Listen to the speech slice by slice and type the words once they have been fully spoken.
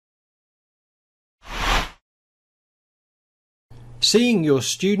Seeing your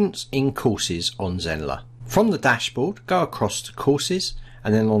students in courses on Zenler. From the dashboard, go across to courses,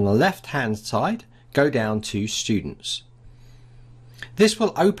 and then on the left hand side, go down to students. This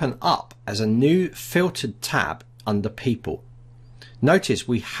will open up as a new filtered tab under people. Notice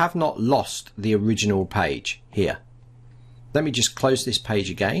we have not lost the original page here. Let me just close this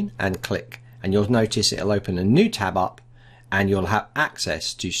page again and click, and you'll notice it'll open a new tab up and you'll have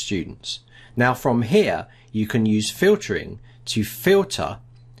access to students. Now from here you can use filtering to filter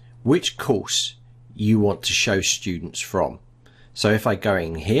which course you want to show students from. So if I go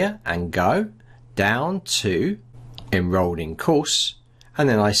in here and go down to enrolled in course, and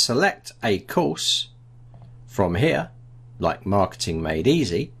then I select a course from here, like Marketing Made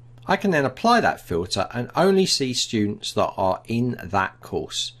Easy, I can then apply that filter and only see students that are in that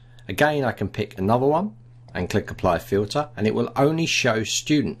course. Again, I can pick another one and click apply filter, and it will only show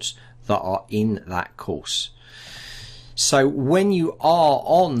students that are in that course. So when you are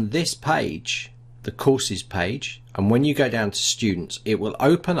on this page, the courses page, and when you go down to students, it will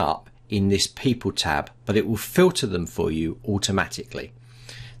open up in this people tab, but it will filter them for you automatically.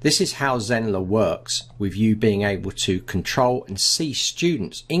 This is how Zenler works, with you being able to control and see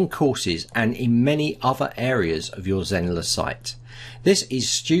students in courses and in many other areas of your Zenler site. This is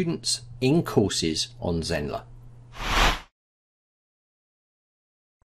students in courses on Zenler.